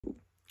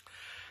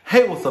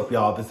Hey, what's up,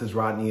 y'all? This is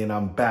Rodney, and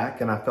I'm back,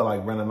 and I feel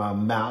like running my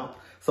mouth.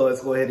 So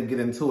let's go ahead and get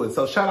into it.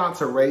 So shout out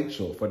to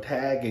Rachel for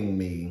tagging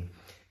me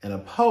in a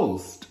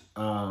post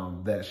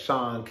that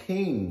Shaun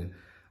King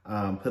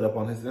put up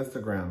on his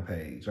Instagram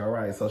page. All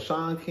right, so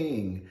Shaun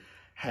King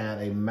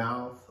had a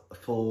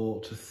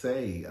mouthful to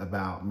say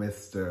about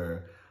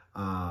Mr.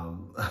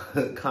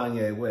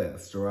 Kanye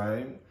West,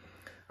 right?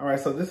 All right,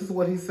 so this is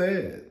what he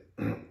said.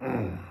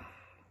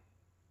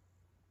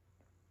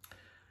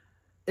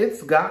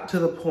 It's got to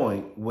the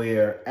point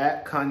where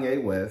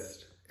 @Kanye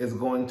West is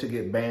going to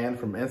get banned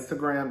from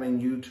Instagram and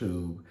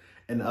YouTube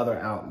and other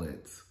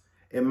outlets.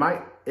 It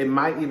might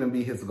even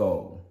be his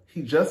goal.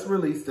 He just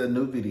released a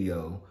new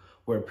video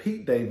where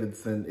Pete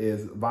Davidson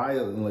is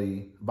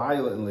violently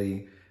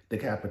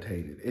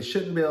decapitated. It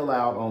shouldn't be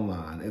allowed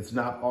online. It's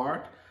not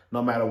art.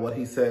 No matter what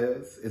he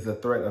says, it's a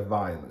threat of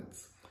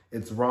violence.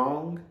 It's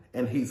wrong,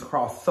 and he's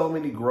crossed so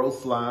many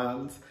gross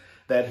lines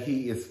that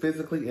he is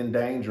physically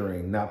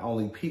endangering not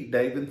only Pete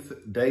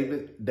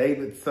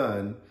David's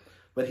son,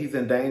 but he's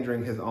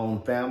endangering his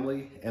own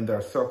family and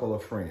their circle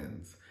of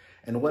friends.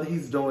 And what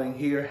he's doing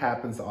here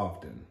happens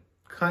often.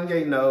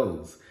 Kanye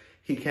knows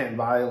he can't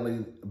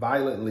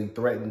violently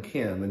threaten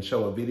Kim and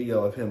show a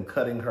video of him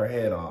cutting her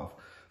head off,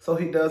 so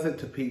he does it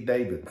to Pete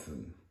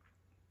Davidson.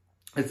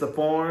 It's a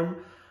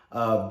form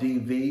of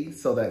DV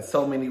so that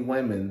so many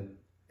women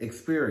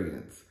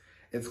experience.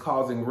 It's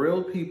causing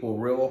real people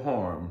real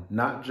harm,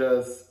 not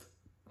just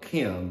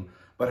Kim,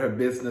 but her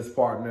business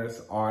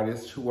partners,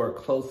 artists who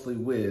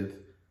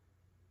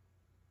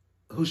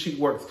she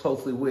works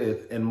closely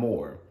with, and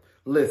more.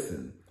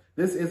 Listen,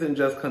 this isn't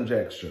just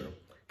conjecture.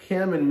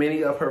 Kim and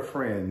many of her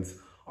friends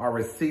are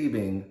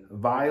receiving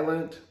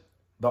violent,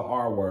 the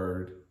R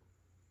word,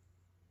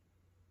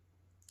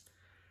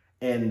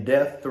 and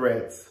death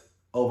threats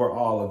over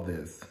all of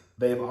this.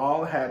 They've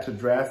all had to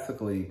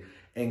drastically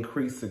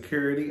increase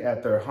security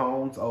at their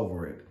homes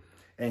over it.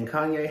 And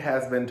Kanye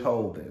has been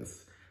told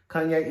this.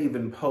 Kanye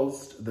even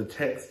posted the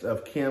text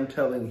of Kim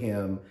telling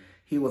him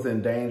he was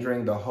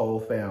endangering the whole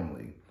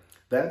family.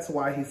 That's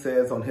why he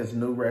says on his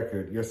new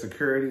record, your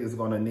security is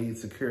going to need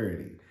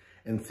security,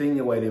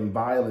 insinuating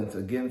violence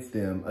against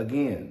them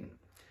again.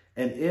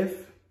 And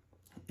if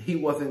he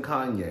wasn't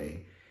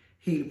Kanye,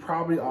 he'd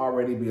probably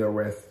already be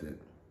arrested.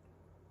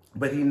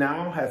 But he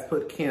now has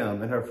put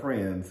Kim and her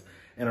friends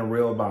in a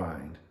real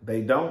bind.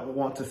 They don't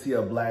want to see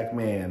a black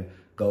man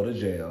go to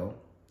jail.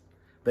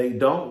 They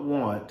don't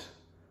want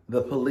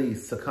the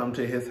police to come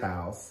to his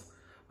house,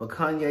 but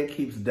Kanye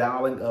keeps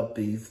dialing up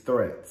these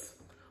threats.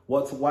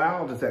 What's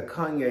wild is that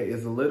Kanye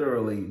is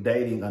literally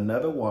dating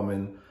another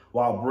woman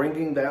while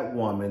bringing that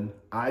woman,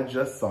 I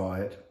just saw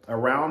it,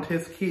 around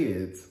his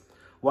kids,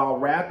 while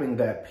rapping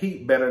that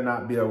Pete better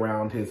not be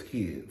around his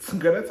kids.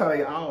 Girl, that's how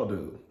they all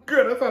do.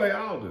 Girl, that's how they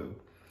all do.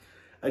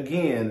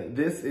 Again,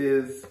 this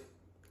is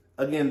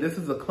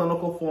a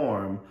clinical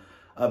form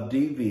of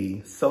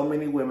DV. So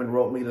many women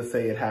wrote me to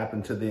say it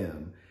happened to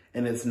them,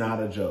 and it's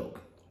not a joke.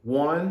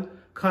 1,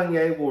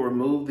 Kanye will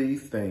remove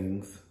these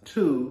things.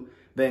 2,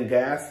 then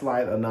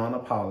gaslight a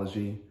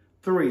non-apology.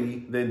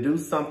 3, then do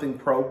something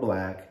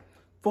pro-black.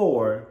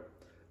 4,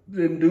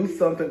 then do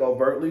something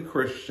overtly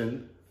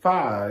Christian.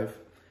 5,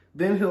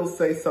 then he'll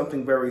say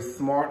something very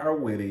smart or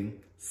witty.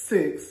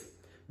 6,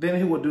 then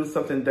he will do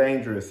something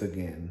dangerous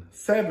again.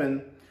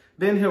 7,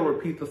 then he'll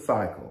repeat the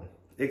cycle.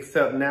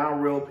 Except now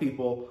real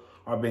people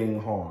are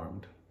being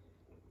harmed.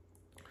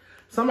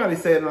 Somebody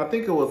said, and I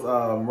think it was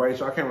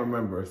Rachel, I can't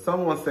remember.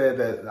 Someone said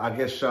that I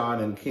guess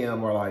Shaun and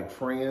Kim are like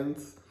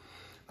friends.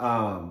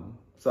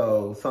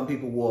 So some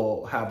people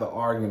will have the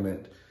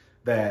argument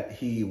that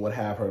he would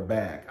have her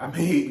back. I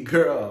mean,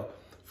 girl,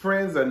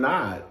 friends or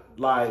not,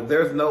 like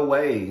there's no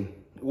way.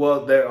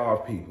 Well, there are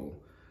people.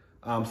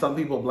 Some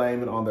people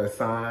blame it on their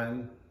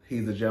sign.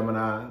 He's a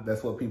Gemini.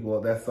 That's some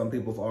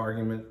people's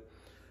argument.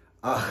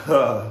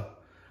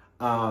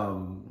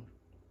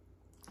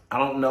 I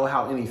don't know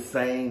how any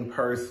sane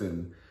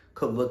person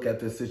could look at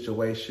this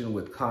situation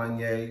with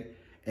Kanye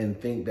and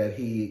think that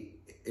he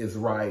is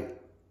right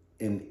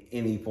in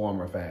any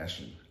form or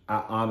fashion.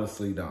 I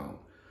honestly don't.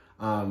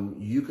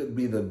 You could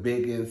be the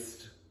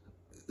biggest,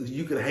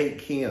 you could hate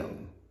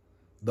Kim,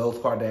 those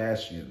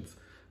Kardashians,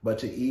 but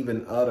to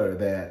even utter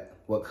that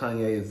what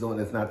Kanye is doing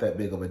is not that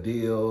big of a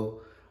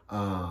deal.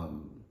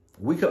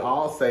 We could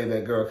all say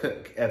that, girl,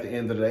 at the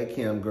end of the day,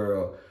 Kim,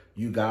 girl,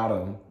 you got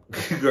him.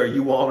 Girl,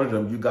 you wanted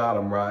him, you got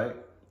him, right?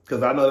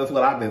 Because I know that's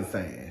what I've been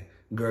saying.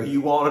 Girl, you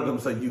wanted him,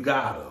 so you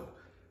got him,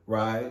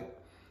 right?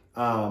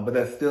 But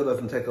that still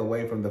doesn't take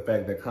away from the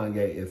fact that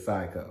Kanye is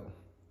psycho.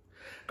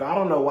 I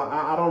don't know why,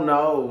 I don't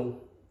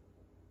know.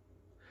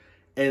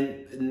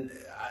 And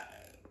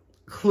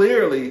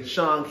clearly,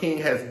 Shaun King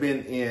has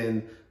been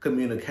in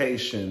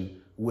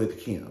communication with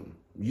Kim.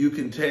 You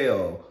can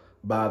tell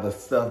by the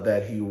stuff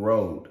that he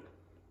wrote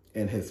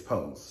in his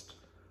post.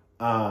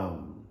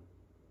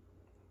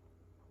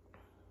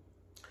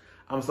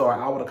 I'm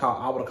sorry, I would have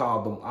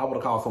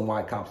called some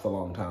white cops a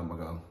long time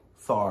ago.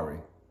 Sorry.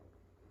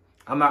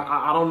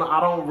 I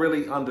don't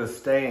really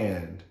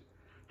understand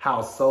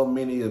how so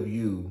many of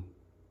you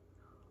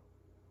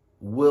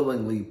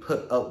willingly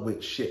put up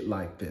with shit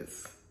like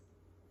this.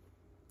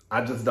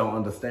 I just don't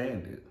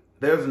understand it.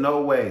 There's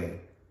no way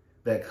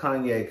that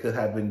Kanye could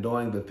have been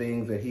doing the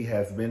things that he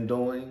has been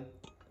doing,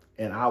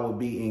 and I would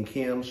be in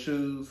Kim's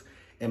shoes,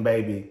 and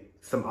baby,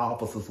 some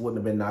officers wouldn't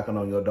have been knocking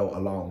on your door a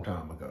long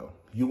time ago.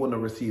 You wouldn't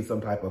have received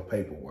some type of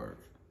paperwork.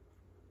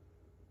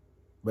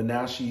 But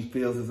now she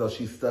feels as though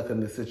she's stuck in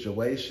this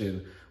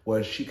situation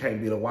where she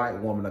can't be the white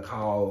woman to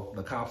call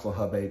the cops on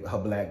her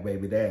black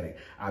baby daddy.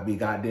 I'd be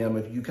goddamn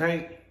if you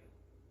can't.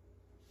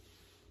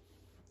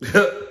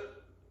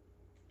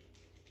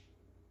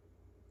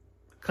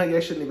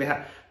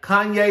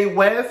 Kanye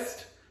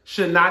West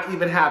should not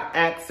even have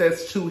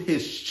access to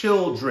his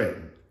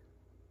children.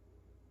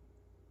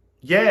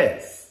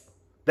 Yes,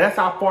 that's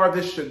how far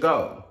this should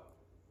go.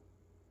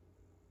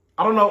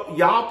 I don't know,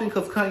 y'all think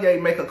because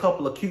Kanye make a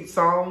couple of cute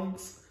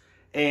songs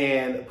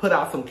and put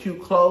out some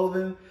cute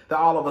clothing, that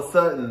all of a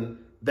sudden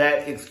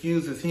that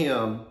excuses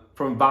him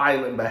from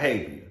violent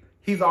behavior.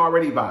 He's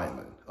already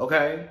violent,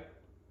 okay?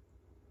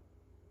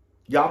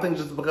 Y'all think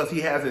just because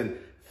he hasn't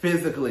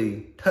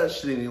physically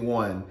touched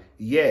anyone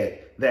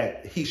yet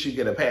that he should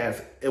get a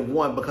pass, and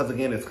one, because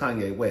again, it's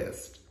Kanye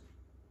West.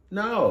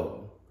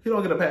 No, he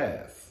don't get a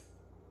pass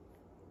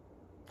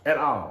at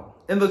all.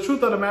 And the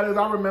truth of the matter is,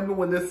 I remember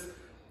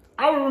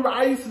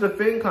I used to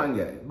defend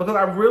Kanye because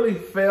I really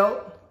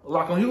felt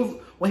like when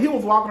he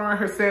was walking around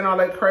here saying all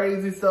that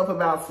crazy stuff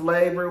about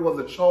slavery was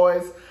a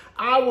choice,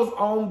 I was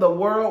on the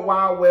World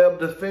Wide Web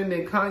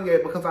defending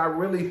Kanye because I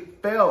really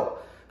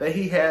felt that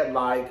he had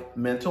like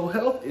mental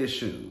health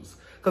issues.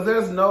 Because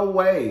there's no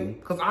way,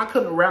 because I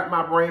couldn't wrap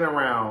my brain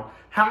around,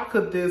 how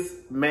could this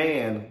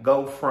man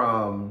go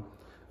from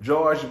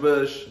George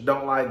Bush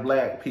don't like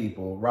black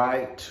people,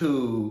 right,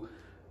 to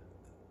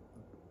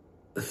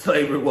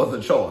slavery was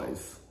a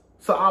choice.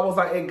 So I was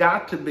like, it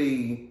got to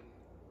be,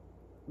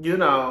 you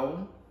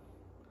know.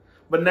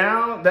 But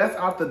now that's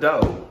out the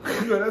door.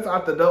 That's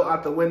out the door,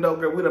 out the window,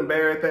 girl. We done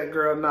buried that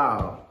girl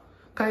now.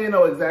 Kanye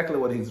know exactly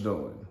what he's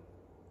doing.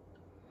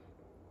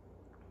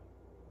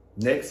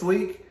 Next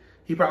week,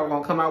 he probably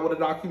gonna come out with a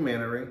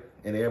documentary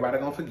and everybody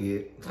gonna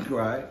forget,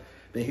 right?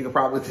 Then he could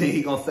probably think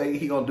he gonna say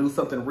he gonna do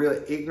something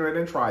real ignorant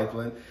and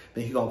trifling.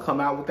 Then he gonna come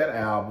out with that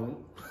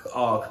album,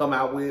 or come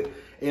out with,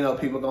 you know,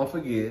 people gonna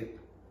forget.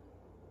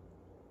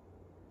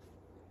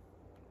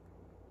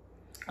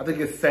 I think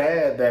it's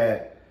sad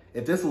that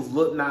if this was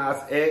Lil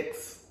Nas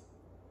X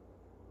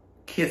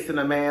kissing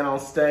a man on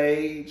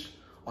stage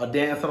or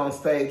dancing on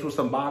stage with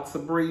some boxer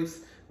briefs,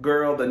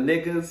 girl, the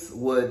niggas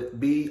would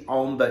be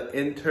on the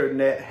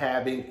internet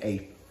having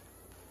a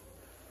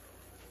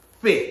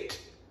fit.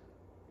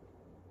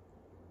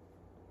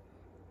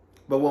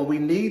 But when we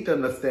need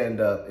them to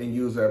stand up and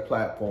use their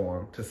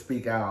platform to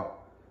speak out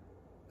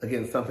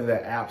against something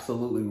that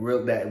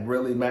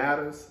really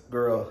matters,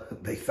 girl,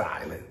 they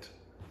silent.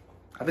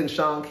 I think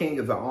Shaun King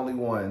is the only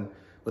one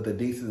with a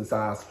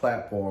decent-sized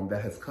platform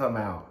that has come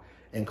out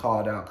and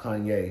called out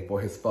Kanye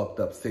for his fucked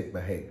up, sick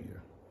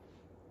behavior.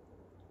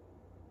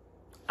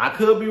 I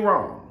could be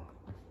wrong,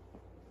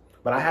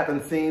 but I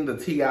haven't seen the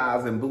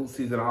T.I.s and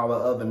Bootsy's and all the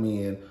other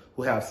men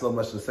who have so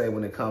much to say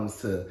when it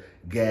comes to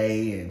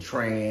gay and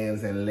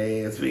trans and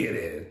lesbian.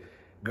 And,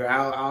 girl,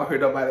 I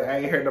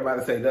ain't heard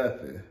nobody say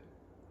nothing.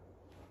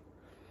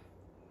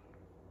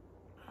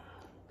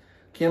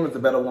 Kim is the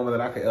better woman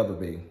than I could ever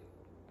be.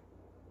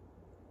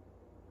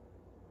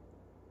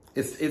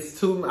 It's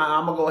too,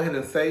 I'm gonna go ahead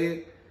and say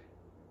it.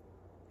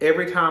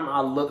 Every time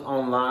I look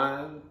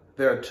online,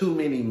 there are too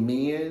many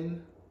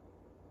men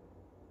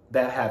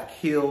that have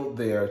killed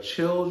their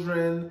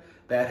children,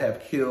 that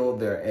have killed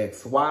their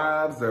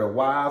ex-wives, their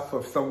wives,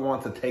 for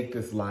someone to take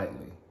this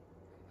lightly.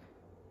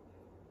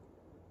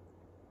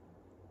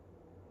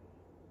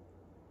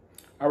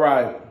 All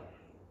right,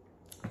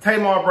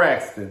 Tamar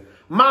Braxton,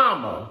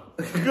 mama,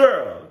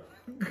 girl.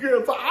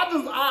 So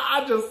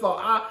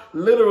I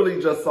literally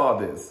just saw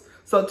this.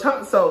 So I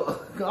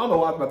don't know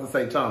why I was about to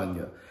say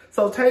Tanya.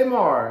 So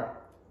Tamar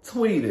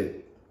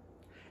tweeted,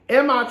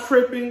 "Am I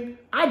tripping?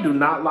 I do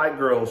not like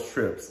girls'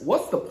 trips.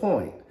 What's the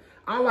point?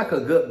 I like a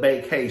good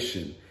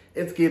vacation.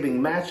 It's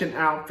giving matching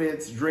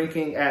outfits,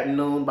 drinking at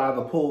noon by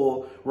the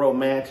pool,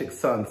 romantic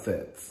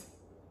sunsets."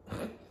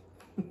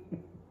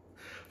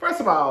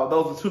 First of all,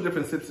 those are two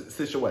different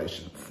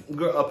situations.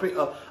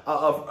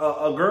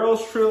 A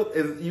girl's trip,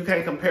 you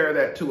can't compare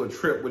that to a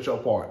trip with your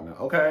partner,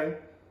 okay?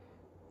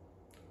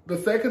 The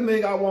second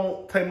thing I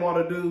want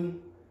Tamar to do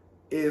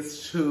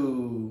is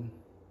to,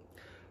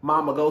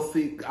 mama, go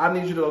see, I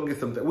need you to go get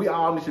something. We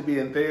all need to be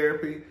in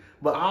therapy,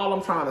 but all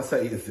I'm trying to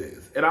say is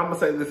this, and I'm going to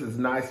say this as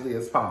nicely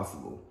as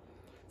possible.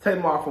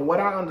 Tamar, from what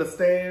I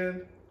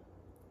understand,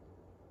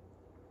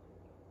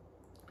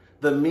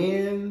 the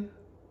men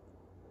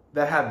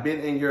that have been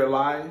in your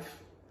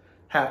life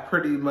have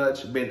pretty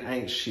much been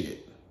ain't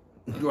shit,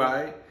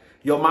 right?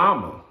 Your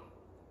mama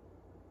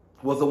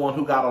was the one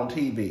who got on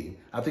TV.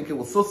 I think it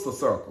was Sister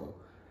Circle,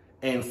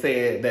 and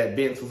said that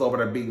Vince was over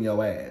there beating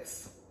your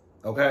ass,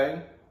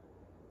 okay?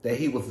 That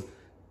he was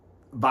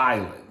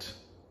violent,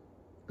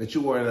 that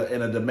you were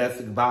in a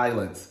domestic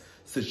violence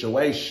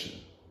situation,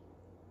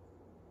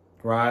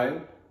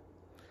 right?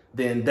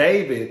 Then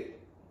David,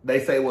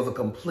 they say, was a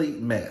complete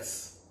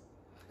mess.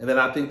 And then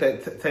I think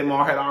that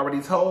Tamar had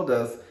already told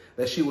us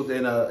that she was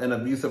in an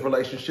abusive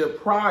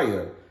relationship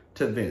prior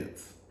to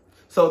Vince.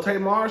 So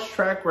Tamar's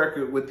track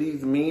record with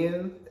these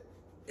men,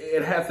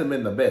 it hasn't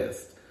been the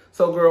best.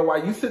 So, girl,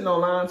 while you sitting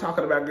online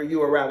talking about, girl, you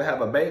would rather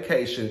have a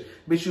vacation,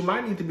 bitch, you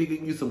might need to be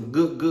getting you some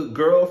good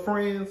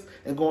girlfriends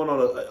and going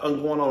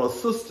on a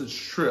sister's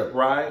trip,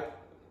 right?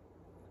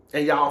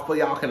 And y'all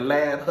can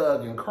laugh,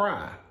 hug, and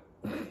cry.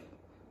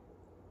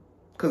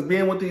 Because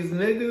being with these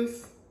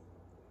niggas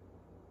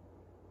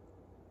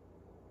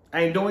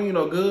ain't doing you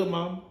no good,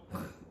 mama.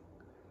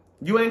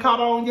 You ain't caught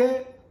on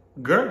yet?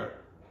 Girl.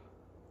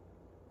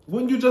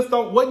 Wasn't you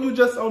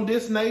just on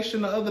This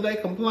Nation the other day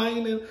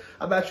complaining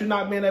about you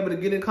not being able to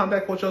get in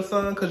contact with your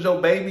son because your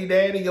baby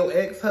daddy, your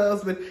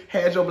ex-husband,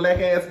 had your black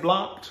ass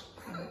blocked?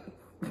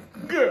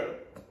 Girl.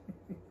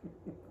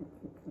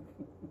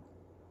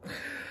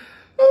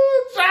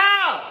 Ooh,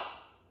 child.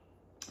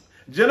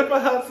 Jennifer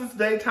Hudson's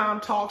daytime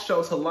talk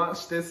show to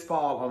launch this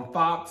fall on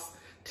Fox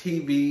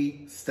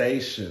TV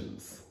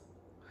stations.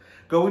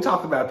 Girl, we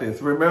talked about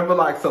this. Remember,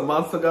 like some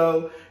months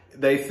ago,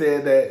 they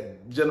said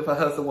that Jennifer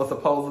Hudson was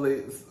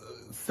supposedly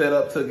set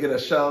up to get a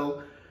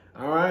show.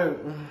 All right.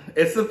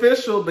 It's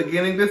official.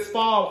 Beginning this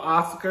fall,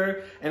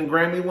 Oscar and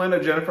Grammy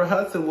winner Jennifer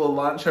Hudson will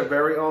launch her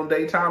very own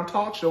daytime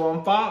talk show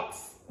on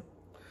Fox.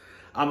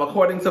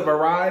 According to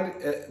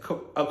Variety,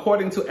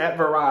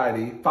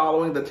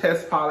 following the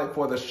test pilot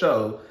for the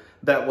show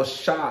that was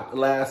shot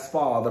last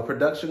fall, the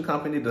production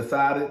company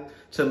decided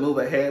to move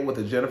ahead with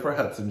the Jennifer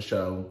Hudson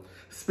show.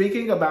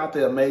 Speaking about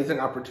the amazing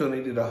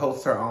opportunity to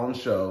host her own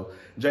show,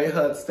 J.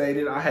 Hud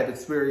stated, "I had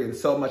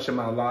experienced so much in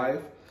my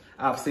life.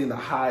 I've seen the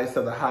highest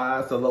of the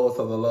highs, the lowest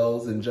of the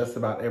lows, and just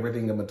about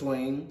everything in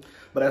between.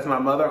 But as my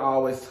mother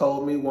always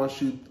told me, once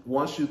you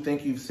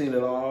think you've seen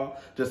it all,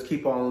 just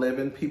keep on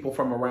living. People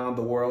from around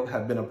the world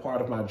have been a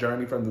part of my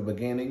journey from the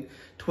beginning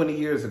 20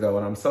 years ago,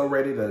 and I'm so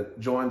ready to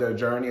join their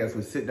journey as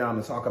we sit down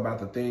and talk about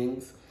the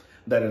things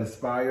that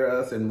inspire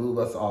us and move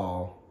us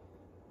all.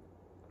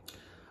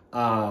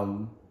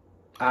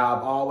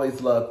 I've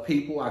always loved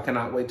people. I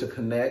cannot wait to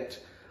connect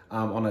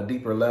on a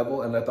deeper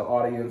level and let the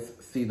audience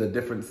see the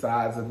different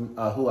sides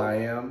of who I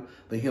am,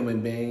 the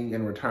human being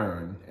in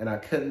return. And I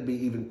couldn't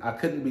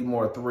be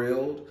more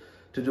thrilled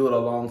to do it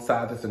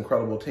alongside this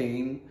incredible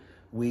team.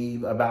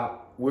 We're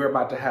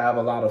about to have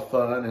a lot of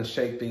fun and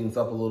shake things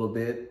up a little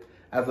bit.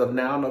 As of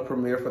now, no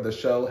premiere for the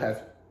show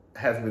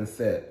has been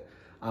set.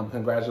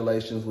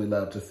 Congratulations, we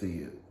love to see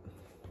it."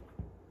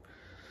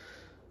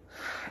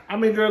 I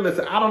mean, girl,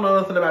 listen, I don't know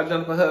nothing about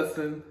Jennifer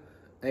Hudson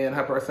and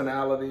her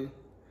personality.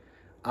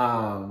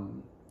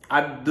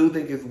 I do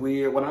think it's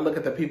weird when I look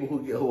at the people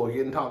who are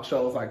getting talk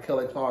shows like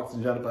Kelly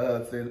Clarkson, Jennifer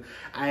Hudson.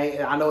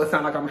 I know it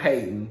sounds like I'm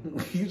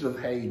hating. You just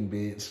hating,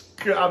 bitch.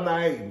 Girl, I'm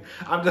not hating.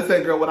 I'm just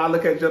saying, girl, when I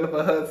look at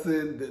Jennifer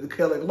Hudson,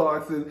 Kelly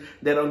Clarkson,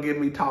 they don't give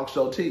me talk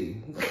show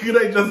tea.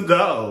 They just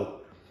don't.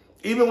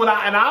 Even when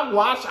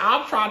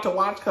I've tried to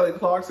watch Kelly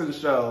Clarkson's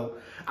show.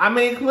 I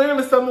mean,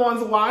 clearly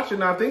someone's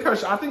watching. I think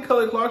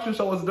Kelly Clarkson's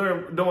show is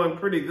doing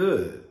pretty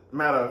good.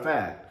 Matter of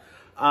fact.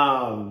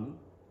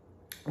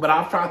 But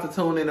I've tried to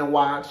tune in and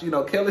watch. You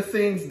know, Kelly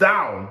sings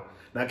down.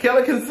 Now,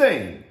 Kelly can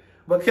sing,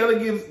 but Kelly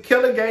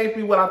gave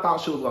me what I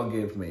thought she was going to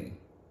give me.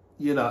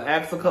 You know,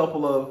 ask a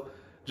couple of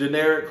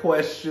generic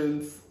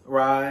questions,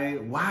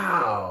 right?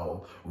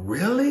 Wow,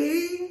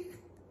 really?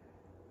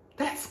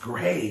 That's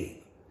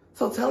great.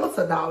 So tell us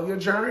about your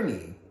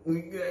journey.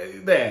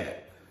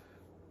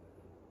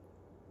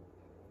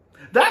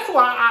 That's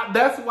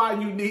why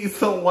you need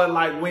someone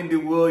like Wendy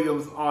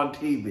Williams on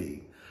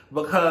TV,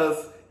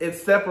 because it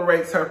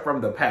separates her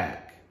from the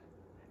pack.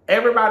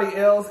 Everybody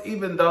else,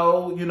 even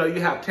though, you know,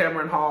 you have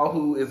Tamron Hall,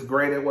 who is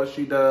great at what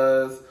she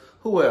does.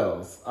 Who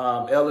else?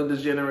 Ellen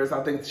DeGeneres.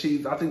 I think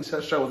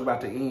her show is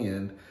about to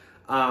end.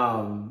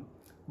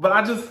 But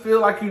I just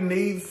feel like you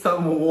need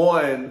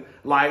someone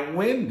like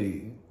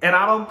Wendy. And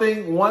I don't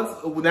think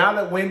now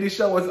that Wendy's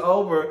show is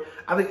over,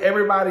 I think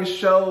everybody's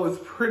show is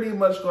pretty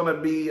much going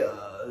to be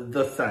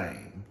the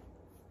same.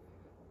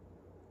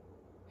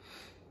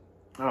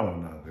 I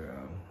don't know,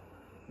 girl.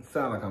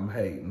 Sound like I'm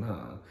hating,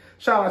 huh?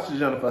 Shout out to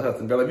Jennifer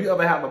Hudson, girl. If you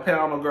ever have a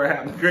panel, girl,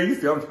 you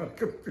see I'm trying to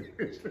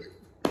confuse.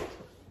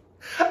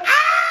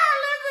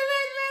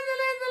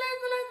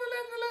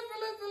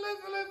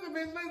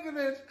 Listen,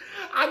 bitch.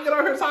 I get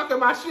on here talking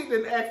my shit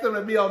and ask them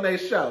to be on their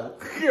show.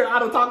 Girl, I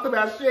done talked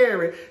about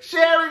Sherry.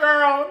 Sherry,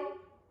 girl,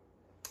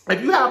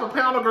 if you have a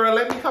panel, girl,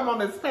 let me come on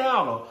this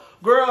panel.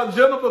 Girl,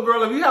 Jennifer,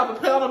 girl, if you have a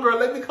panel, girl,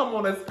 let me come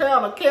on this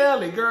panel.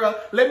 Kelly, girl,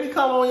 let me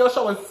come on your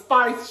show and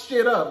spice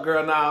shit up,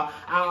 girl. Now,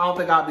 I don't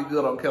think I'll be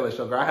good on Kelly's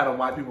show, girl. I had them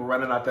white people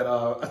running out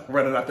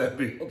that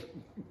building.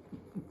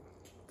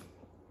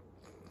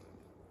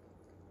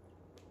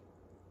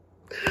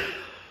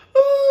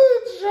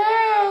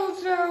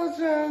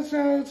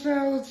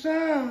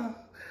 Child.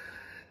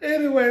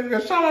 Anyway,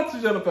 girl, shout out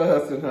to Jennifer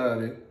Hudson,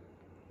 honey.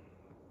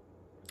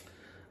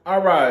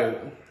 All right,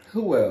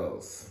 who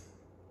else?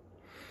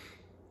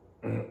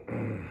 Hold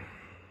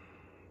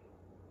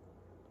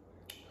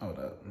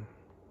up.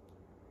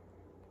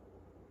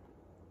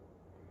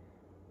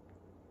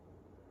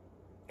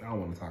 I don't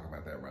want to talk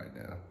about that right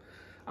now.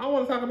 I don't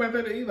want to talk about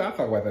that either. I'll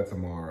talk about that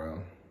tomorrow.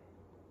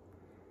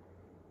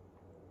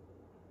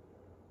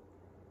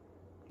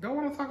 Don't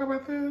want to talk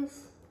about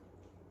this?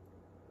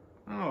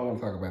 I don't want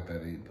to talk about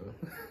that either.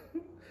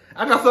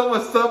 I got so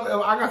much stuff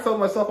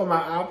on my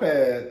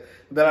iPad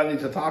that I need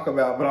to talk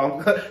about,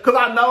 but because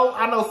I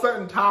know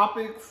certain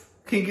topics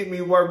can get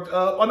me worked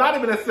up, or not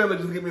even necessarily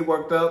just get me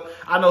worked up.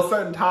 I know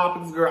certain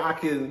topics, girl, I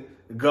can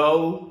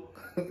go,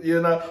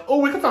 you know. Oh,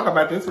 we can talk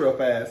about this real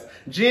fast.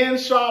 Jen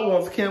Shah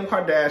wants Kim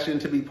Kardashian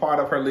to be part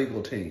of her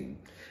legal team.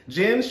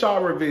 Jen Shah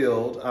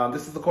revealed,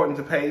 this is according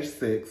to page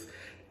 6,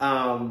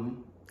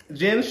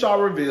 Jen Shah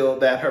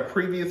revealed that her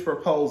previous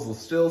proposal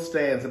still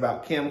stands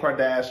about Kim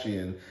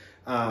Kardashian,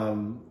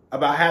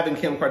 about having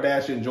Kim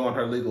Kardashian join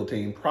her legal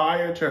team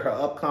prior to her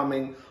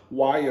upcoming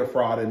wire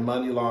fraud and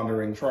money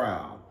laundering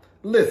trial.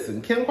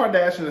 Listen, Kim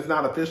Kardashian is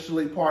not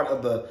officially part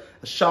of the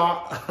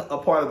Shah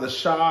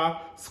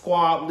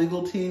squad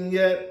legal team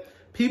yet.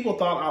 People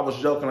thought I was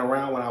joking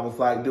around when I was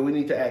like, do we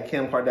need to add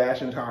Kim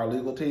Kardashian to our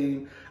legal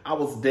team? I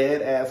was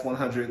dead ass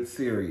 100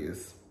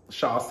 serious,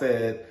 Shah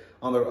said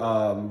on the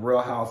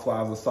Real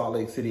Housewives of Salt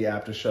Lake City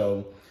after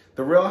show.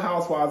 The Real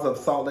Housewives of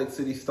Salt Lake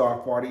City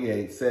star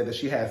 48 said that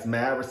she has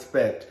mad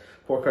respect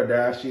for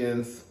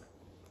Kardashian's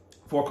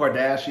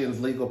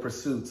legal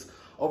pursuits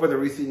over the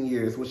recent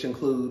years, which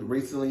include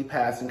recently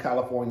passing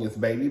California's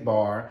baby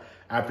bar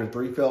after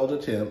 3 failed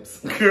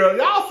attempts. Girl,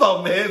 y'all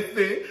so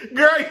messy.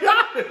 Girl,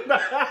 y'all did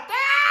not have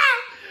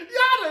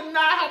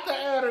to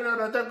add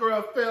another. That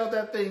girl failed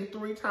that thing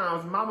 3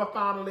 times. Mama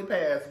finally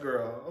passed,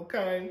 girl,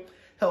 okay?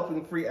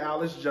 Helping free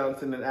Alice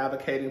Johnson and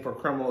advocating for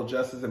criminal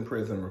justice and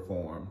prison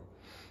reform.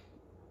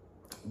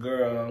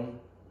 Girl,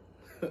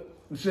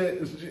 she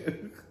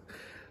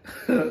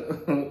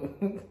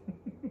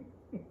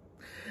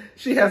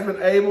has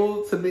been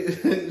able to be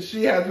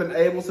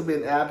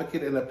an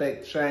advocate and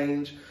affect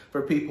change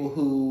for people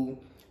who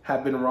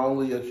have been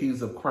wrongly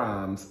accused of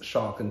crimes,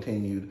 Shaw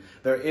continued.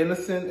 They're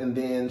innocent, and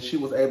then she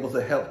was able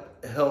to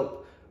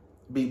help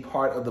be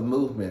part of the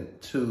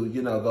movement to,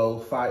 you know, go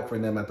fight for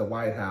them at the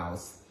White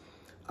House.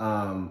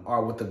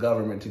 Or with the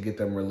government to get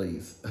them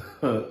released.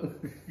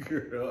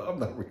 Girl, I'm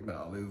not reading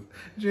all this.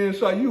 Jen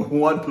Shah, you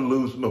one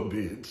delusional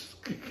bitch.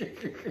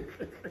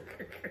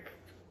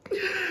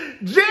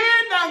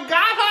 Jen done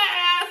got her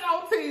ass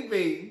on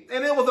TV,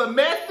 and it was a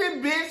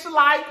messy bitch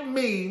like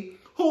me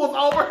who was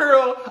over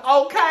here,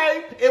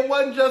 okay? It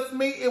wasn't just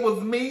me, it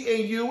was me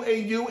and you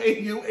and you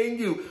and you and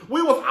you.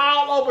 We was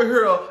all over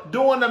here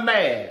doing the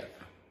math.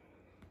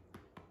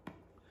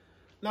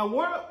 Now,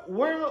 where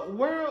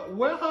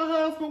her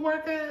husband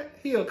work at?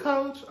 He a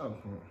coach?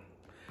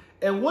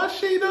 And what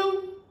she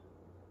do?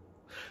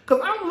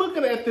 Because I'm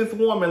looking at this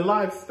woman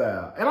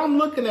lifestyle. And I'm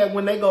looking at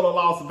when they go to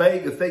Las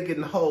Vegas, they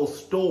getting whole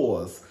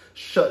stores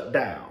shut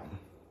down.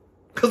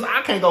 Because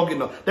I can't go get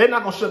no, they're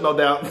not going to shut no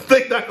down.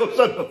 They're not going to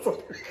shut no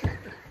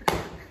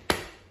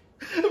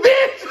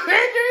Bitch,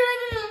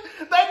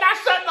 they're not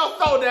shutting no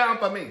store down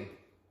for me.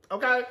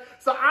 Okay?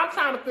 So I'm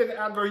trying to figure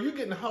out, girl, you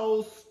getting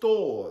whole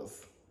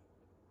stores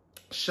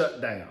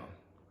shut down.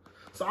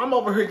 So I'm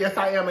over here, yes,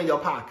 I am in your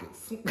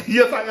pockets.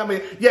 Yes, I am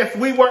in, yes,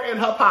 we were in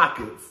her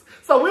pockets.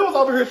 So we was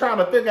over here trying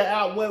to figure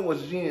out what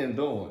was Jen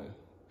doing.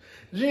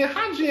 Jen,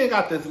 how Jen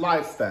got this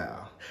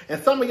lifestyle?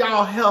 And some of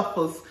y'all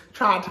helpers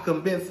tried to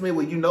convince me,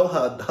 well, you know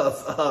her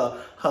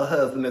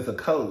husband is a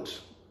coach.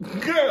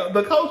 Girl,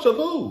 the coach of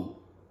who?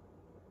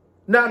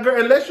 Now, girl,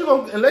 unless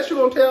you're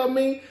gonna tell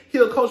me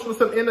he'll coach for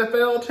some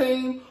NFL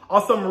team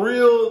or some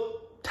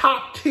real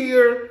top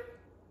tier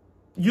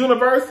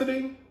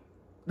university,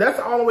 that's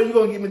the only way you're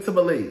going to get me to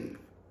believe.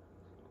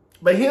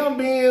 But him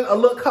being a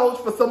little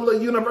coach for some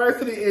little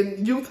university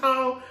in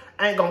Utah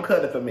ain't going to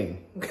cut it for me.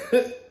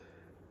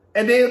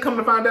 And then come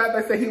to find out,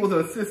 they say he was an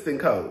assistant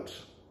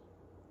coach.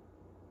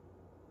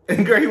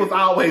 And girl, he was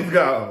always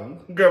gone.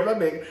 Girl, that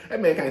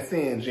man can't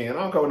stand Jen. I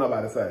don't care what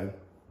nobody say.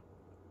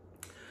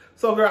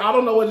 So girl, I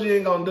don't know what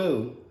Jen going to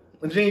do.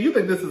 Jen, you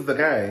think this is the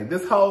game.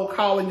 This whole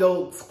calling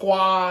your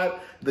squad,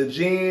 the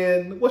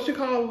Jen, what you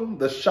call them?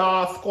 The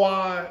Shah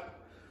squad.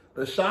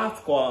 The Shah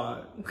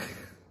squad.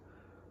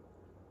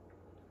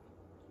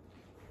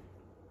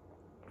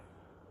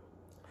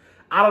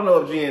 I don't know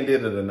if Jen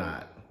did it or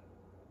not.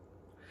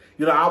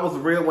 You know, I was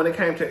real, when it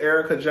came to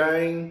Erica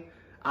Jane,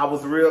 I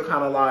was real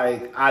kind of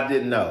like, I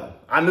didn't know.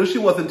 I knew she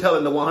wasn't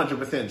telling the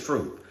 100%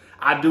 truth.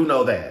 I do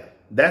know that.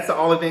 That's the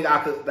only thing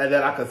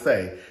that I could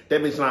say.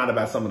 That bitch lying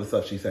about some of the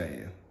stuff she's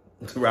saying.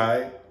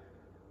 Right?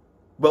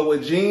 But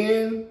with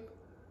Jen,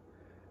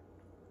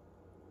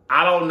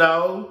 I don't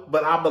know,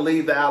 but I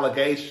believe the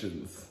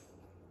allegations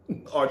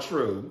are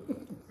true.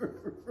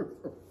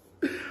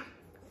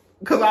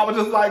 Because I was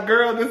just like,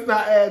 girl, this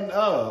not adding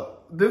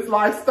up. This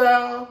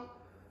lifestyle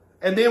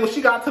And then when she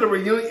got to the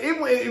reunion,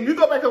 if you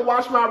go back and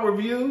watch my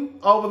review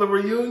over the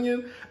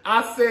reunion,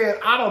 I said,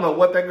 I don't know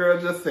what that girl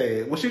just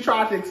said. When she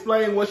tried to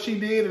explain what she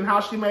did and how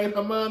she made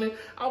her money,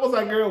 I was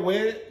like, girl, what?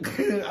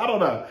 I don't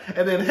know.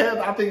 And then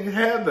I think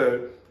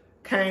Heather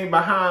came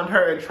behind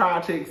her and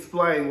tried to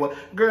explain what,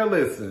 girl,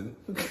 listen,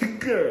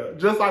 girl,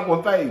 just like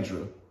with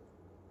Phaedra.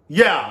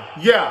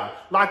 Yeah,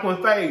 like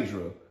when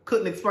Phaedra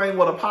couldn't explain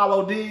what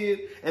Apollo did,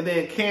 and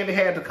then Candy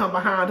had to come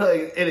behind her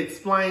and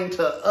explain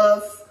to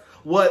us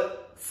what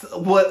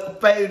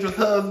Phaedra's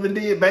husband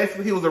did.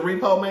 Basically, he was a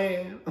repo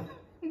man.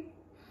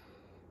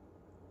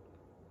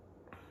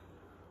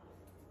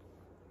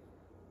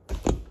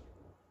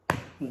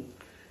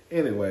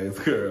 Anyways,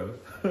 girl,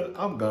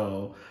 I'm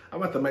gone.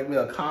 I'm about to make me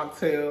a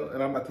cocktail,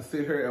 and I'm about to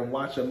sit here and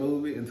watch a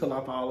movie until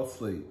I fall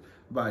asleep.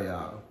 Bye,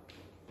 y'all.